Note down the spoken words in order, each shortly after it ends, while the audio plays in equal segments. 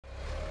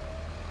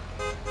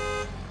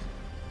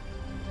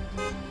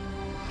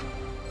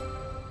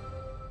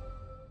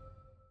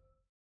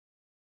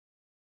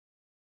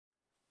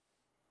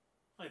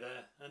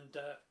there, and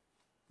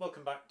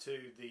welcome back to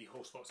the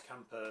Horsebox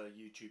Camper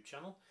YouTube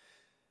channel.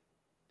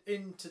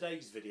 In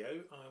today's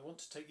video I want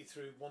to take you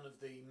through one of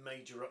the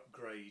major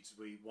upgrades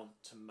we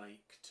want to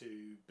make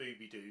to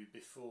Booby-Doo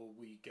before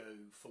we go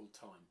full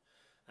time,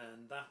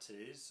 and that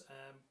is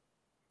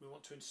we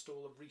want to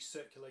install a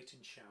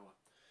recirculating shower.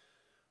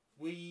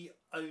 We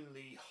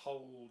only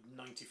hold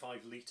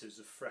 95 litres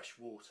of fresh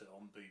water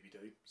on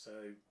Booby-Doo, so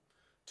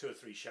 2 or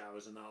 3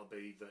 showers and that'll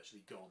be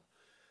virtually gone.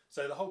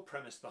 So the whole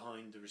premise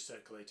behind the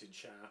recirculating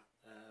shower,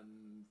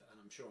 and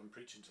I'm sure I'm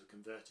preaching to the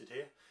converted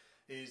here,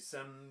 is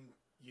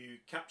you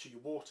capture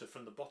your water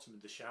from the bottom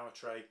of the shower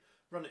tray,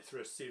 run it through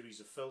a series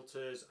of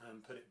filters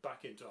and put it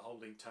back into a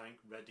holding tank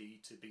ready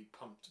to be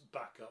pumped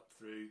back up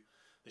through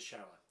the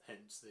shower,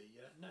 hence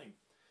the name.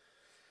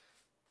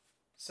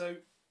 So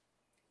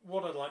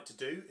what I'd like to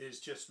do is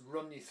just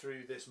run you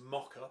through this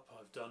mock-up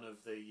I've done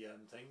of the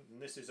thing,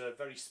 and this is a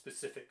very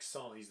specific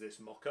size, this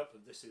mock-up,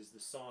 and this is the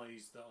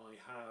size that I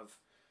have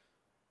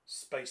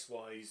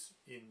space-wise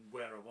in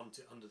where I want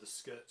it under the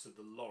skirts of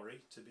the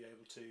lorry to be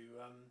able to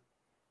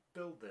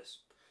build this.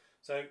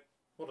 So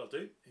what I'll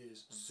do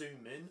is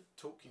zoom in,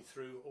 talk you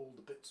through all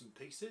the bits and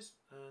pieces,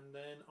 and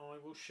then I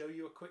will show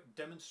you a quick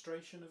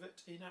demonstration of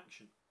it in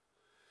action.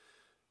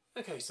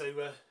 Okay, so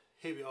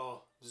here we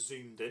are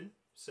zoomed in.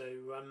 So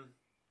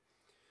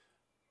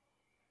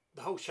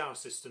the whole shower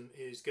system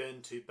is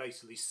going to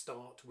basically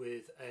start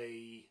with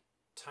a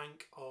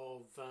tank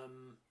of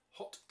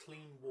hot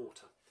clean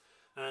water,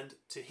 and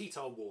to heat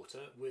our water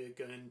we're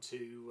going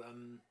to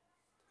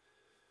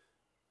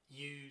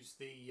use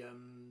the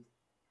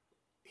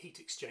heat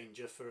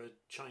exchanger for a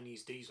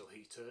Chinese diesel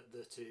heater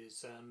that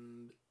is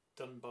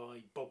done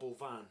by Bobble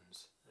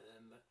Vans.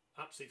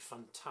 Absolutely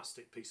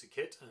fantastic piece of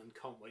kit and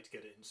can't wait to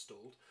get it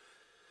installed.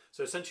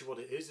 So essentially what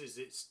it is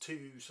it's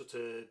 2 sort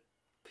of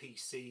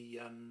PC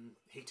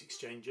heat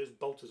exchangers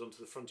bolted onto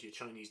the front of your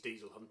Chinese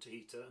diesel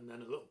heater, and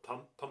then a little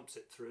pump pumps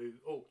it through,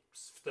 all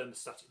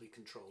thermostatically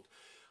controlled.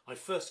 I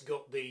first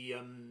got the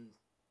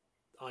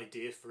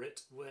idea for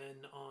it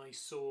when I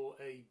saw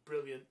a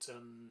brilliant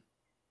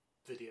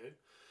video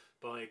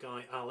by a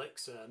guy,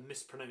 Alex,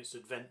 Mispronounced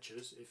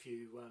Adventures. If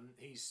you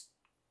he's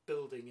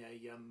building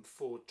a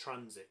Ford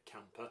Transit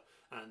camper,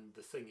 and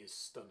the thing is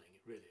stunning.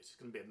 It really is. It's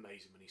going to be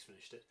amazing when he's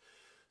finished it.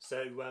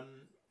 So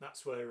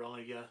that's where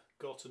I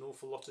got an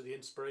awful lot of the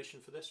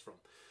inspiration for this from.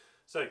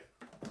 So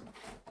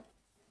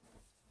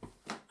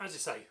as I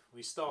say,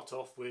 we start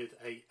off with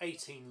a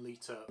 18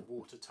 litre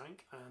water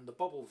tank, and the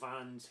Bobble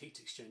Vans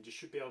heat exchanger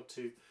should be able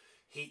to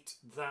heat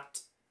that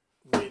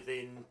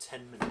within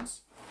 10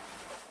 minutes.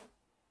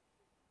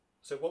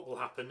 So what will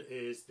happen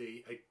is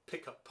a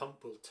pickup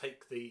pump will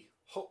take the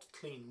hot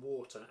clean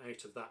water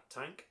out of that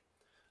tank,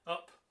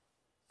 up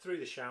through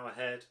the shower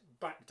head,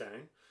 back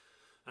down,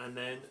 and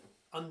then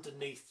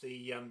underneath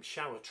the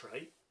shower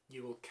tray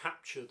you will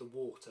capture the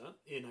water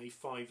in a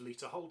 5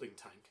 litre holding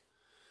tank.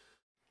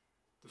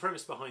 The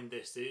premise behind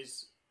this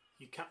is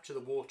you capture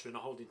the water in a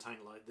holding tank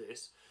like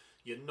this.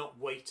 You're not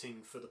waiting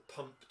for the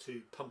pump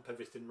to pump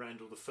everything around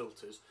all the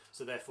filters,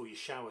 so therefore your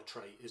shower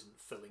tray isn't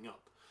filling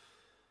up.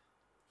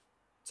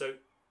 So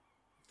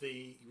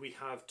we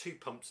have 2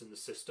 pumps in the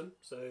system.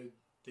 So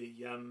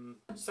the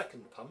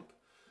second pump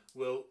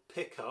will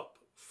pick up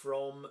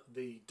from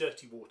the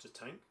dirty water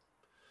tank,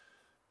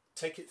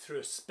 take it through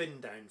a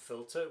spin down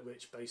filter,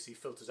 which basically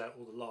filters out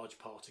all the large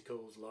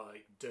particles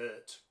like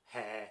dirt,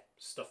 hair,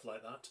 stuff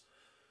like that,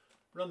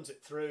 runs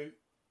it through,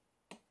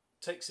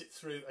 takes it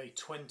through a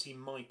 20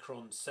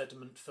 micron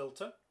sediment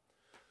filter,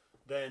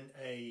 then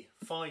a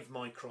 5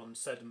 micron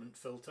sediment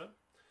filter,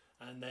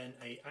 and then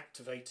a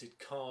activated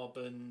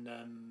carbon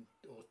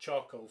or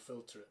charcoal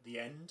filter at the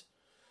end.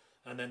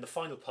 And then the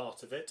final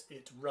part of it,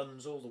 it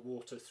runs all the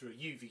water through a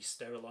UV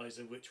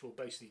sterilizer, which will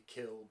basically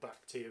kill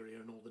bacteria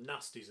and all the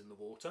nasties in the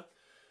water.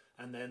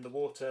 And then the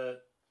water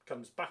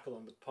comes back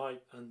along the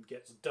pipe and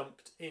gets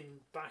dumped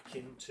back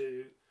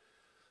into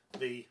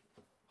the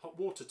hot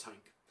water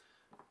tank.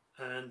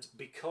 And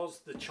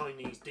because the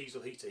Chinese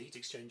diesel heat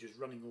exchanger is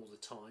running all the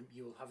time,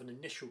 you'll have an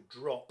initial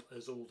drop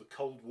as all the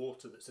cold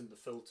water that's in the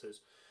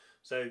filters.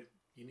 So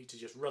you need to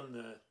just run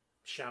the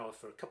shower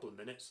for a couple of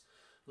minutes,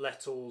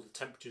 let all the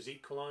temperatures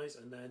equalise,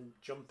 and then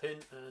jump in,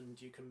 and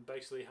you can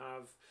basically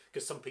have,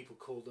 because some people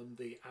call them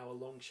the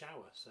hour-long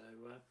shower. So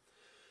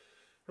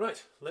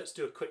right, let's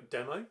do a quick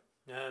demo.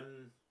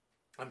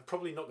 I'm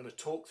probably not going to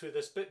talk through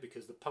this bit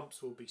because the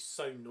pumps will be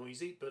so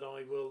noisy, but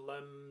I will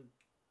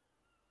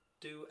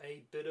do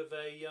a bit of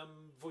a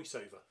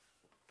voiceover.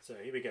 So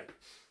here we go.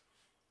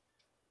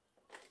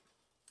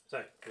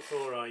 So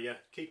before I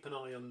keep an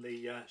eye on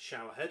the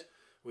shower head,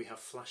 we have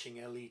flashing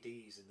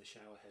LEDs in the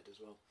shower head as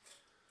well.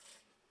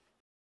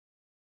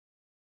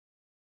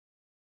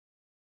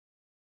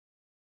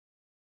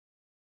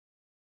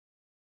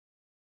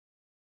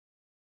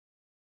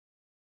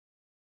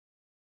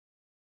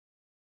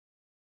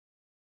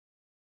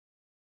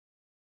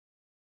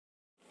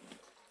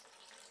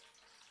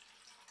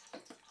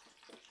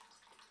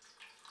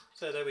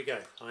 So there we go.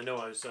 I know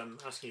I was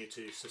asking you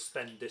to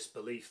suspend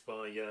disbelief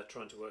by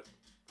trying to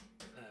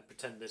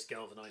pretend this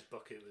galvanised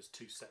bucket was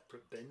 2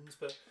 separate bins,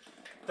 but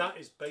that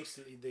is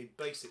basically the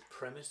basic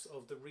premise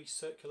of the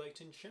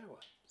recirculating shower.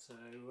 So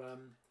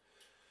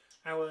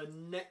our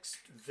next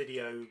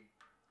video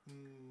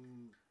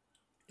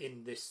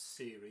in this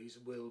series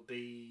will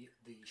be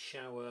the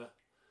shower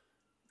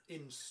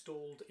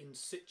installed in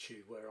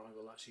situ, where I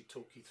will actually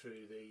talk you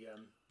through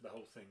the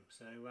whole thing.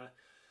 So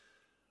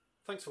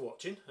thanks for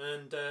watching,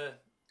 and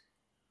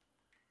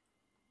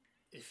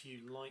if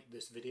you like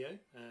this video,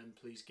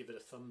 please give it a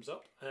thumbs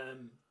up.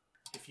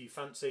 If you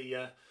fancy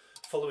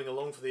following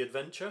along for the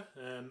adventure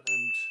and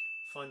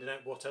finding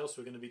out what else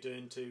we're going to be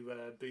doing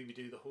to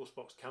booby-doo the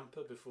Horsebox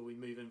camper before we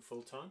move in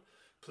full time,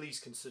 please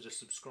consider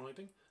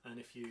subscribing, and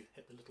if you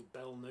hit the little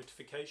bell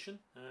notification,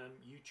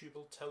 YouTube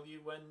will tell you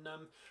when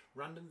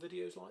random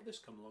videos like this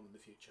come along in the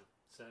future.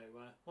 So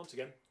once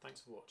again, thanks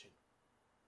for watching.